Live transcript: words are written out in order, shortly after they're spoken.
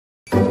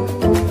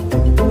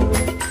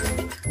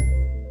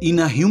In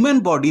a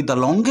human body, the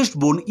longest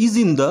bone is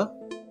in the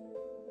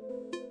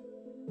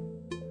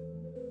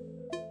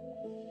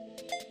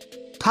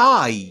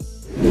thigh.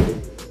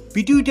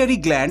 Pituitary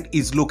gland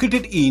is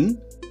located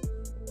in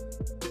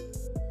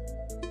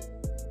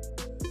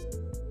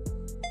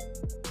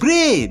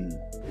brain.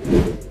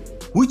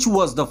 Which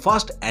was the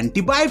first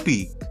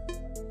antibiotic?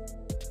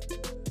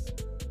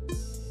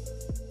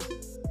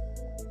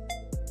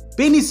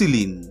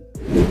 Penicillin.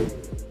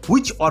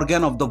 Which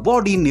organ of the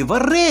body never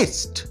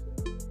rests?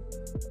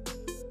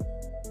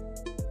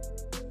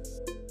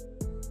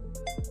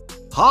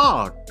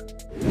 Heart.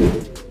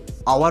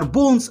 Our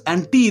bones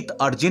and teeth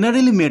are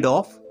generally made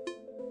of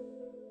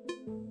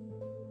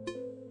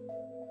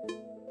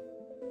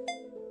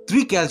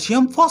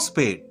 3-calcium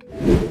phosphate.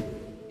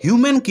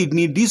 Human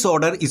kidney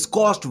disorder is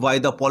caused by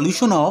the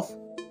pollution of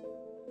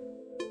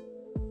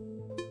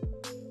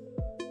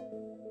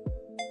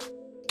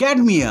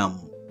cadmium.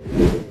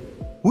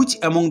 Which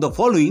among the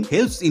following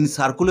helps in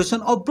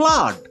circulation of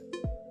blood?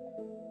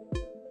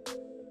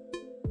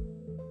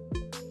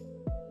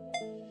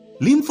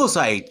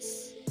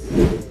 Lymphocytes.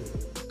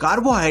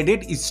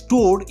 Carbohydrate is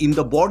stored in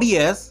the body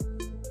as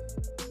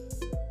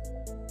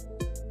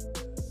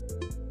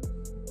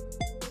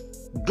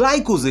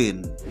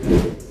glycogen.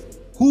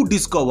 Who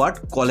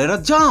discovered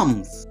cholera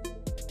germs?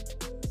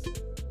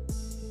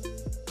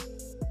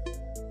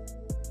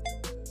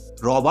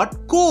 Robert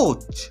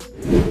Koch.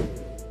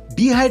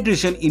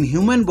 Dehydration in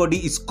human body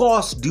is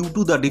caused due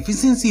to the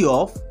deficiency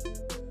of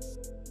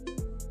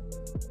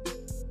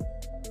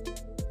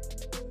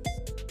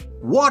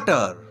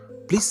water.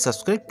 Please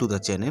subscribe to the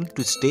channel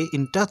to stay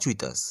in touch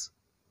with us.